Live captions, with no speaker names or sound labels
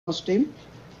Response Team.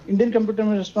 Indian Computer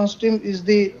Response Team is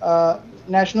the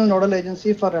national nodal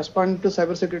agency for responding to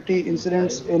cybersecurity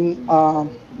incidents in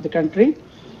the country.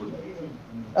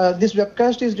 This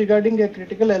webcast is regarding a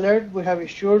critical alert we have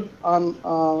issued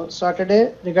on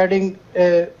Saturday regarding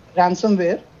a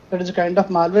ransomware, that is a kind of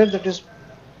malware that is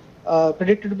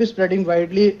predicted to be spreading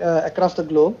widely across the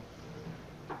globe.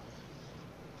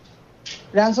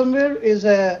 Ransomware is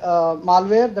a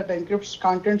malware that encrypts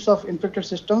contents of infected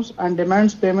systems and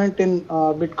demands payment in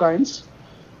bitcoins.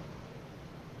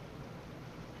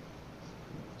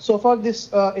 So far,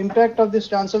 this impact of this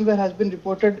ransomware has been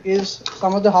reported is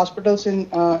some of the hospitals in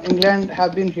England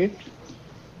have been hit.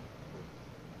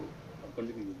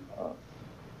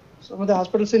 Some of the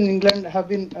hospitals in England have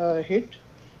been hit,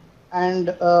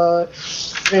 and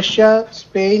Russia,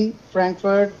 Spain,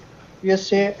 Frankfurt,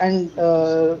 USA, and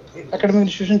academic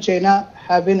institution China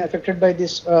have been affected by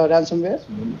this ransomware.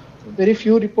 Very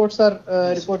few reports are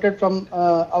reported from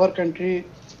our country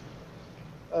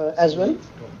as well.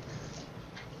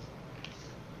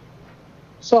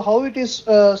 So how it is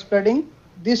spreading?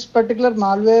 This particular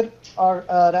malware or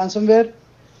ransomware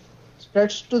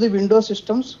spreads to the Windows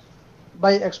systems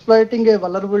by exploiting a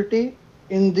vulnerability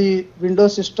in the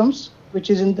Windows systems,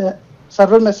 which is in the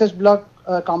server message block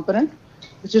component,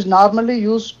 which is normally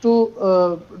used to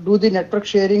do the network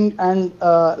sharing and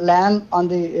LAN on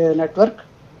the network.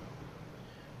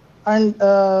 And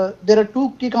there are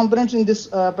two key components in this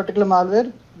particular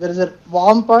malware. There is a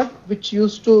warm part, which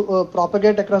used to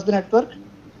propagate across the network,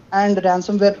 and the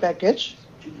ransomware package.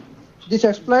 This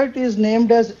exploit is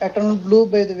named as Eternal Blue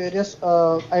by the various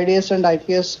IDS and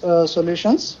IPS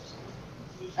solutions.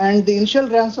 And the initial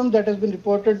ransom that has been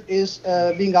reported is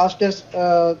being asked as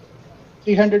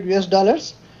 $300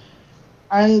 US,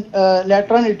 and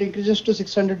later on it increases to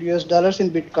 $600 US in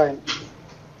Bitcoin.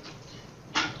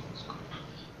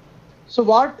 So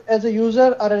what, as a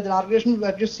user or as an organization,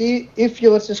 what you see, if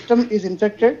your system is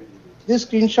infected, this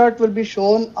screenshot will be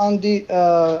shown on the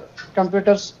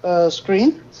computer's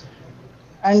screen,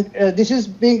 and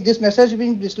this message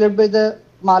being displayed by the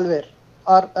malware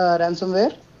or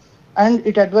ransomware, and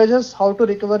it advises how to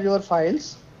recover your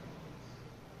files.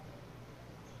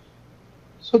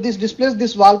 So this displays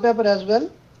this wallpaper as well,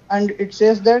 and it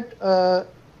says that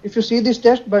if you see this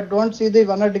text but don't see the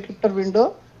vulnerable decryptor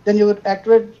window, then your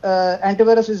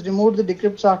antivirus is removed the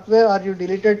decrypt software, or you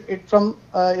deleted it from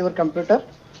your computer.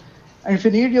 And if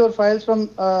you need your files from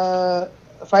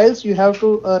files, you have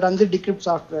to run the decrypt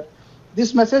software.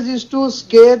 This message is to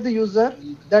scare the user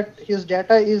that his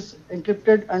data is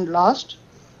encrypted and lost.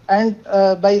 And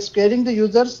by scaring the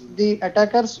users, the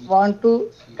attackers want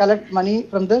to collect money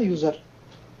from the user.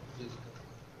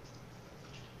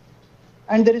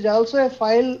 And there is also a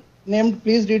file named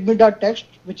pleasereadme.txt,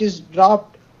 which is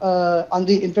dropped on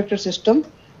the infected system,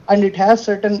 and it has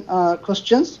certain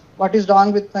questions. What is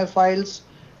wrong with my files,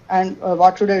 and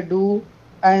what should I do,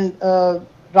 and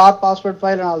raw password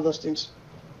file, and all those things.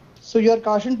 So you are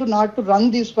cautioned to not to run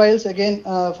these files again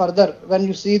further when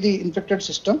you see the infected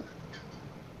system.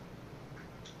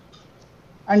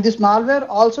 And this malware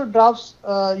also drops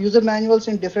user manuals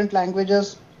in different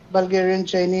languages: Bulgarian,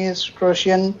 Chinese,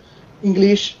 Croatian,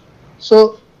 English.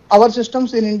 So our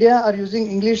systems in India are using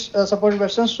English supported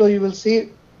versions, so you will see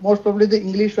most probably the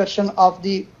English version of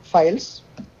the files.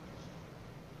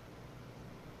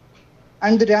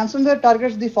 And the ransomware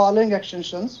targets the following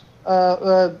extensions,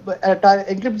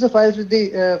 encrypts the files with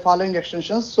the following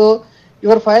extensions. So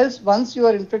your files, once you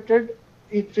are infected,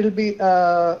 it will be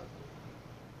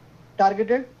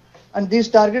targeted, and these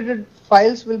targeted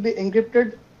files will be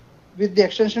encrypted with the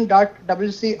extension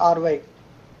 .wcry.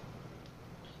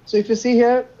 So if you see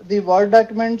here, the Word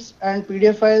documents and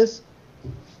PDF files,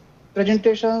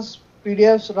 presentations,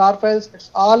 PDFs, RAR files, it's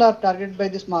all are targeted by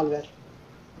this malware.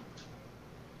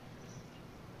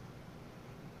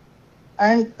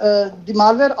 And the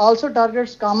malware also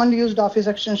targets commonly used Office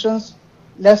extensions,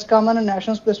 less common and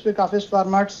nation-specific Office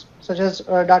formats such as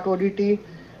 .odt,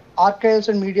 archives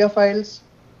and media files,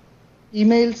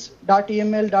 emails,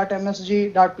 .eml,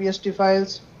 .msg, .pst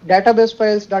files, database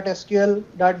files, .sql,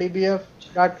 .dbf,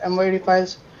 .myd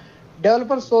files,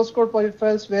 developer source code project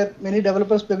files, where many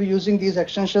developers may be using these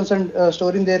extensions and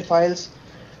storing their files.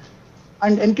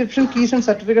 And encryption keys and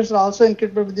certificates are also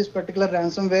encrypted with this particular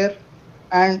ransomware,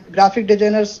 and graphic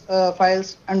designers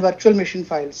files and virtual machine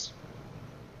files.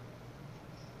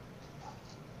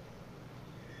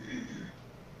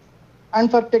 And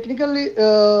for technically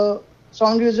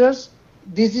sound users,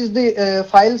 this is the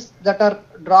files that are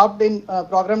dropped in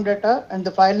program data, and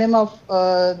the file name of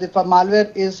the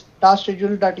malware is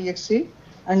taskschedule.exe,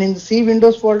 And in the C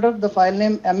Windows folder, the file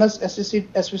name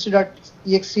mssvc.exe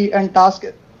and task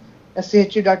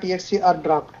sch.exe are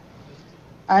dropped.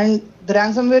 And the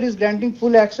ransomware is granting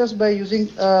full access by using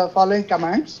following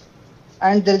commands.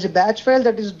 And there is a batch file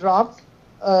that is dropped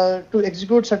to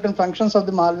execute certain functions of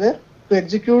the malware, to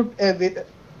execute a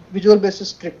visual basic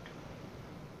script.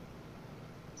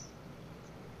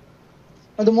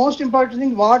 Now, the most important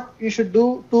thing, what you should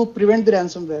do to prevent the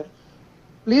ransomware.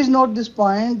 Please note this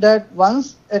point that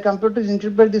once a computer is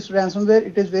encrypted by this ransomware,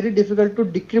 it is very difficult to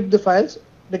decrypt the files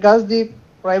because the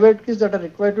private keys that are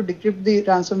required to decrypt the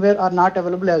ransomware are not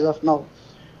available as of now.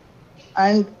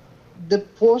 And the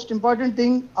most important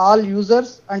thing all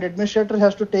users and administrator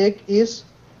has to take is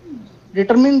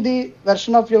determine the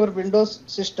version of your Windows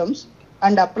systems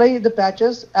and apply the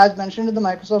patches as mentioned in the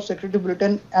Microsoft Security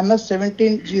Bulletin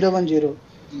MS17010.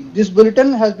 This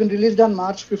bulletin has been released on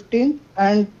March 15th,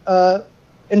 and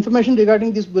information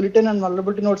regarding this bulletin and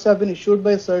vulnerability notes have been issued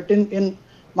by CERTIN in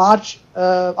March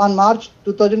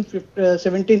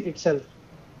 2017 itself.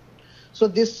 So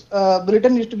this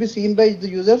bulletin is to be seen by the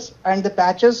users, and the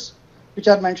patches which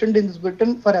are mentioned in this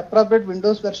bulletin for appropriate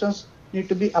Windows versions need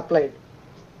to be applied.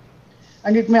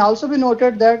 And it may also be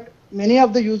noted that many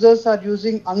of the users are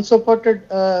using unsupported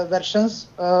versions,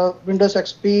 Windows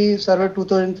XP, Server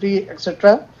 2003,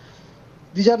 etc.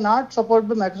 These are not supported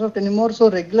by Microsoft anymore, so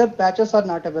regular patches are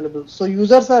not available. So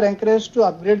users are encouraged to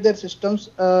upgrade their systems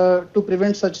to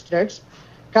prevent such threats.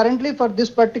 Currently, for this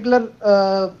particular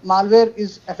malware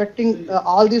is affecting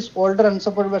all these older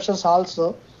unsupported versions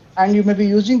also, and you may be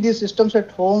using these systems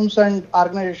at homes and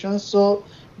organizations. So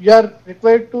you are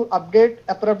required to update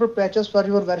appropriate patches for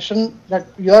your version that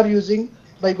you are using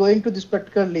by going to this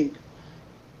particular link.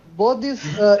 Both these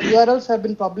URLs have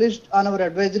been published on our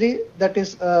advisory that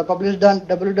is published on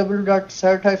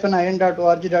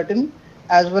www.cert-in.org.in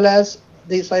as well as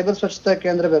the Cyber Swachhata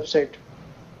Kendra website.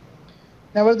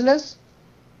 Nevertheless,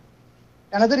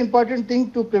 another important thing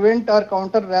to prevent or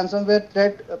counter ransomware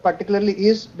threat particularly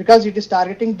is because it is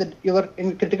targeting your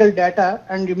critical data,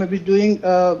 and you may be doing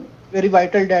very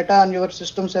vital data on your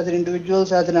systems as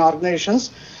individuals, as in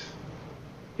organizations.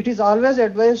 It is always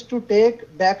advised to take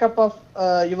backup of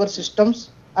your systems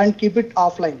and keep it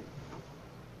offline.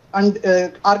 And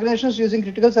organizations using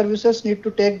critical services need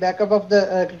to take backup of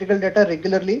the critical data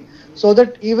regularly, so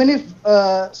that even if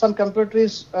some computer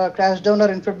is crashed down or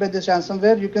infected by this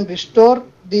ransomware, you can restore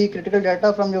the critical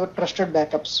data from your trusted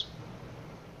backups.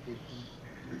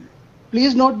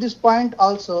 Please note this point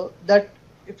also, that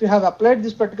if you have applied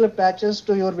these particular patches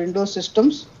to your Windows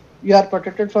systems, you are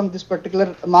protected from this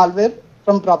particular malware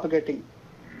from propagating.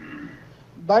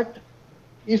 But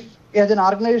if as an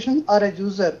organization or a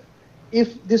user,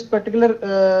 if this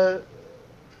particular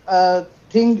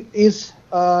thing is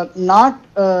not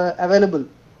available,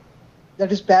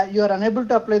 that is you are unable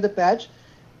to apply the patch,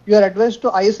 you are advised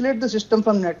to isolate the system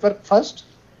from network first,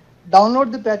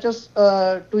 download the patches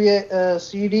to a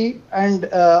CD and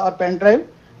or pen drive,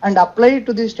 and apply it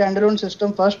to the standalone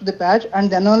system first, the patch,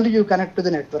 and then only you connect to the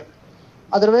network.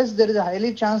 Otherwise, there is a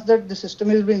highly chance that the system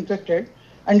will be infected.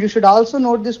 And you should also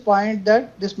note this point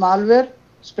that this malware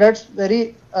spreads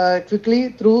very quickly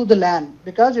through the LAN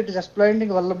because it is exploiting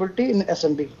vulnerability in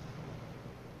SMB.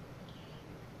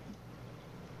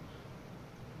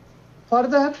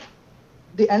 Further,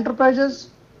 the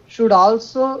enterprises should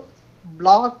also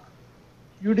block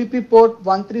UDP port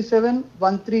 137,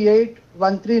 138,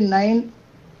 139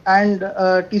 and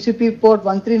TCP port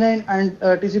 139 and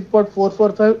TCP port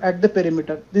 445 at the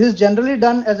perimeter. This is generally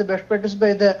done as a best practice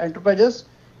by the enterprises.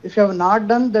 If you have not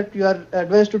done that, you are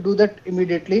advised to do that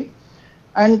immediately.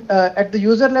 And at the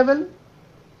user level,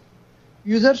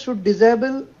 users should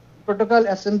disable protocol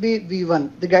SMB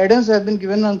v1. The guidance has been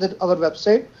given on our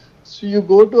website. So you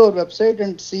go to our website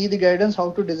and see the guidance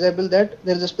how to disable that.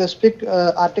 There is a specific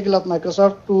article of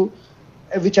Microsoft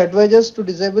which advises to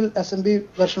disable SMB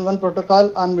version 1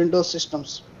 protocol on Windows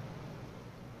systems.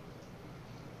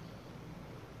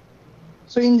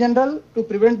 So in general, to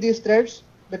prevent these threats,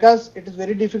 because it is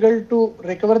very difficult to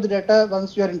recover the data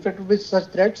once you are infected with such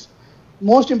threats,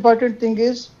 most important thing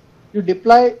is you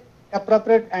deploy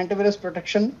appropriate antivirus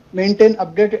protection, maintain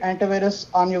updated antivirus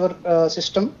on your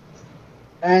system,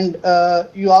 and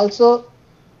you also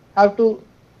have to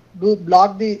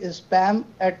block the spam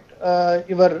at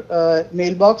your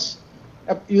mailbox,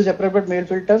 use appropriate mail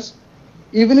filters.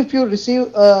 Even if you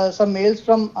receive some mails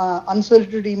from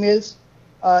unsolicited emails,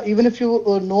 even if you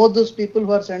know those people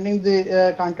who are sending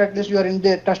the contact list, you are in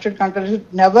the trusted contact list,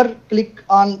 never click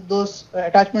on those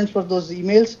attachments for those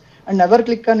emails, and never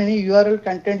click on any URL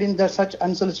contained in such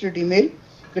unsolicited email.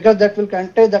 because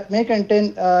that may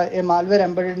contain a malware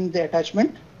embedded in the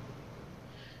attachment.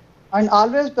 And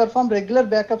always perform regular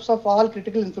backups of all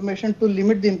critical information to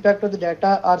limit the impact of the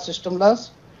data or system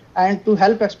loss and to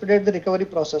help expedite the recovery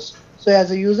process. So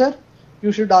as a user,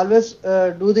 you should always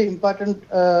do the important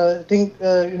thing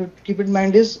you should keep in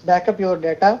mind is backup your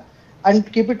data and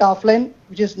keep it offline,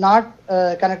 which is not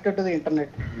connected to the internet.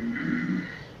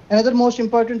 Another most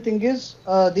important thing is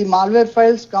the malware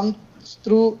files come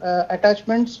through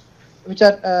attachments which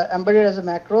are embedded as a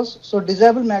macros. So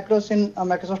disable macros in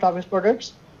Microsoft Office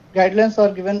products. Guidelines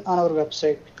are given on our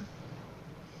website.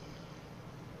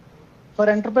 For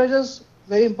enterprises,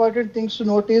 very important things to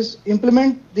note is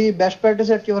implement the best practice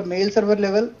at your mail server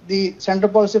level, the sender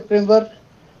policy framework,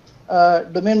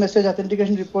 domain message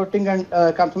authentication reporting and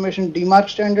confirmation DMARC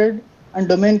standard, and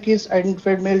domain keys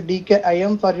identified mail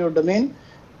DKIM for your domain,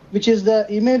 which is the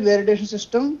email validation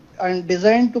system and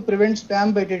designed to prevent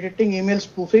spam by detecting email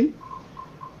spoofing.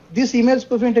 This email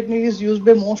spoofing technique is used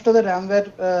by most of the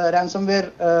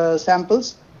ransomware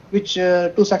samples, which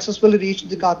to successfully reach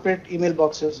the corporate email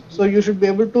boxes. So you should be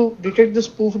able to detect the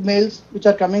spoofed mails which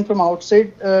are coming from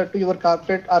outside to your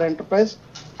corporate or enterprise,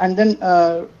 and then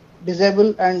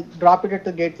disable and drop it at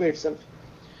the gateway itself.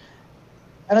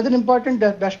 Another important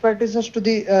best practices to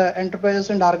the enterprises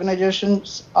and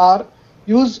organizations are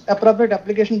use appropriate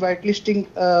application whitelisting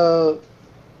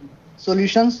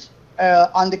solutions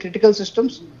on the critical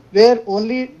systems, where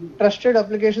only trusted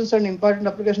applications and important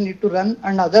applications need to run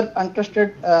and other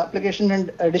untrusted applications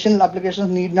and additional applications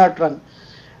need not run.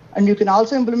 And you can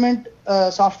also implement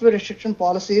software restriction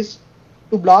policies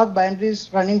to block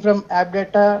binaries running from app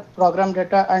data, program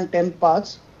data, and temp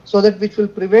paths, so that which will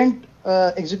prevent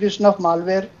execution of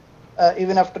malware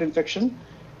even after infection,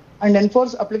 and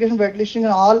enforce application whitelisting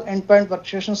on all endpoint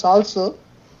workstations also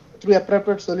through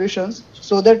appropriate solutions,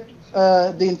 so that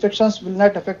the infections will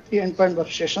not affect the endpoint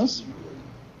workstations.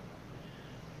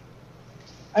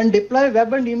 And deploy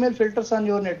web and email filters on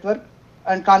your network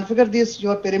and configure these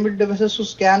your perimeter devices to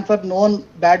scan for known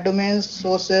bad domains,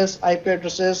 sources, IP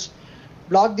addresses.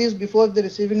 Block these before the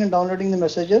receiving and downloading the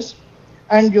messages.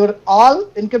 And your all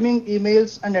incoming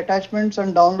emails and attachments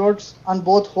and downloads on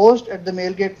both host at the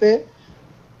mail gateway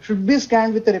should be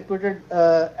scanned with a reputed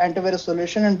antivirus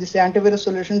solution, and this antivirus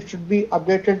solution should be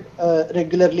updated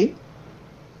regularly.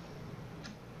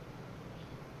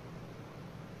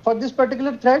 For this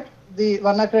particular threat, the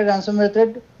WannaCry ransomware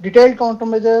threat, detailed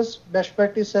countermeasures, best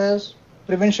practices,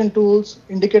 prevention tools,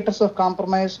 indicators of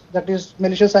compromise, that is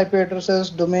malicious IP addresses,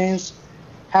 domains,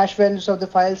 hash values of the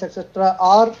files, etc.,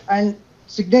 and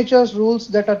signatures rules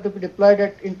that are to be deployed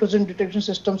at intrusion detection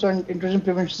systems and intrusion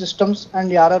prevention systems,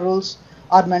 and YARA rules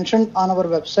are mentioned on our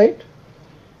website.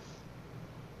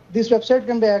 This website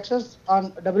can be accessed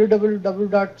on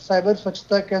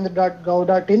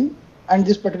www.cyberswachhtakendra.gov.in, and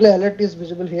this particular alert is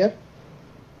visible here.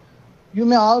 You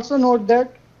may also note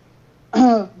that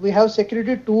we have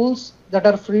security tools that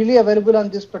are freely available on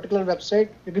this particular website.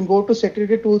 You can go to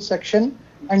security tools section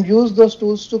and use those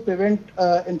tools to prevent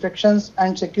infections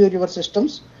and secure your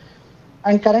systems.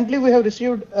 And currently we have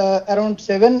received around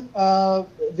 7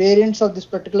 variants of this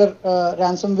particular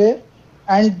ransomware,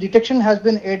 and detection has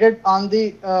been added on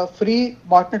the free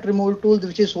botnet removal tool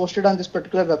which is hosted on this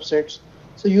particular website.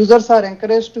 So users are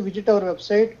encouraged to visit our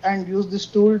website and use this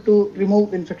tool to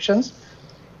remove infections.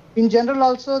 In general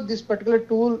also, this particular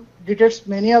tool detects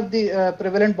many of the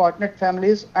prevalent botnet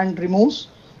families and removes.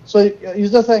 So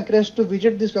users are encouraged to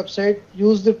visit this website,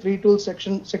 use the free tool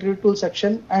section, security tool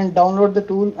section, and download the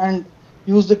tool and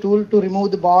use the tool to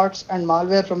remove the bots and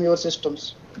malware from your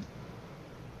systems.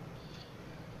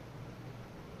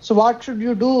 So what should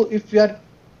you do if you are,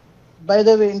 by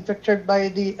the way, infected by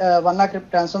the WannaCry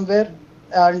ransomware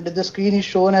and the screen is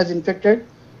shown as infected?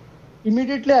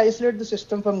 Immediately isolate the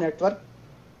system from network,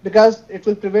 because it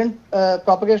will prevent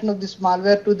propagation of this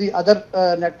malware to the other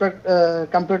network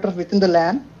computers within the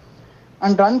LAN,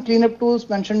 and run cleanup tools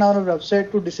mentioned on our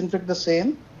website to disinfect the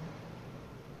same.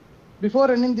 Before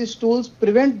running these tools,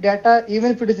 prevent data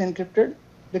even if it is encrypted,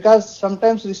 because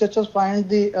sometimes researchers find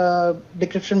the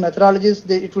decryption methodologies,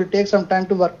 it will take some time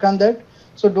to work on that.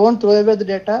 So don't throw away the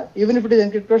data. Even if it is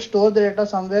encrypted, store the data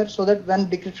somewhere so that when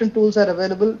decryption tools are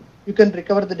available, you can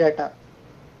recover the data.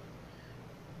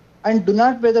 And do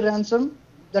not pay the ransom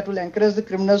that will encourage the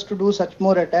criminals to do such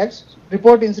more attacks.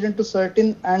 Report incident to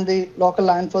CERT-In and the local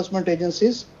law enforcement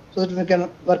agencies so that we can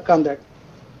work on that.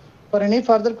 For any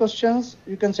further questions,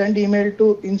 you can send email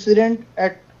to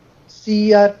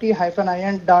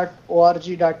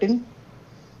incident@cert-in.org.in.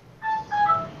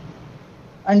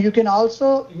 And you can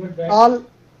also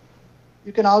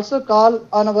call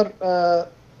on our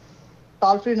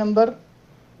toll-free number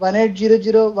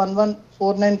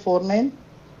 1800114949,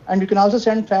 and you can also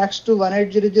send fax to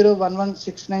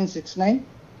 1800116969.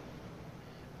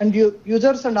 And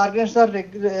users and organizations are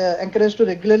encouraged to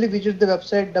regularly visit the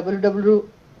website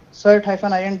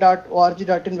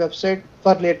www.cert-in.org.in website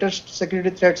for latest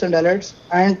security threats and alerts,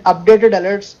 and updated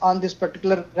alerts on this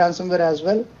particular ransomware as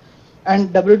well, and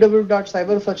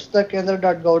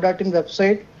www.cyberswachhtakendra.gov.in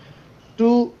website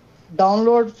to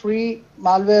download free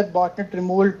malware botnet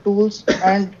removal tools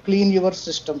and clean your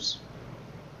systems.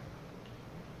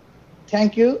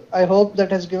 Thank you. I hope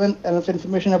that has given enough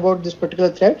information about this particular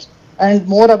threats, and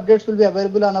more updates will be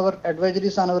available on our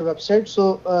advisories on our website.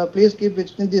 So please keep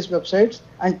visiting these websites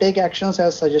and take actions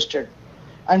as suggested,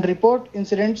 and report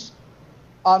incidents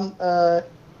on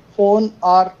phone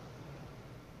or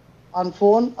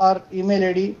email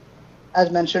ID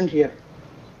as mentioned here.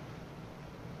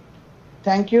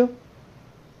 Thank you.